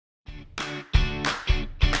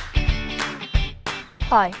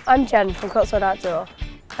Hi, I'm Jen from Cotswold Outdoor,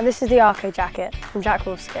 and this is the Arco jacket from Jack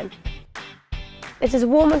Wolfskin. It is a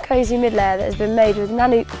warm and cosy mid-layer that has been made with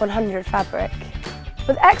Nanuk 100 fabric.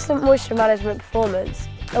 With excellent moisture management performance,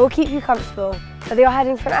 it will keep you comfortable whether you're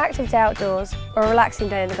heading for an active day outdoors or a relaxing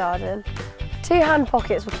day in the garden. 2 hand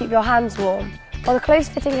pockets will keep your hands warm, while the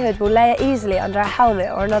close-fitting hood will layer easily under a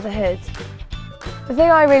helmet or another hood. The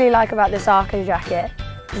thing I really like about this Arco jacket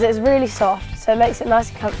is that it's really soft, so it makes it nice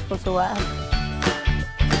and comfortable to wear.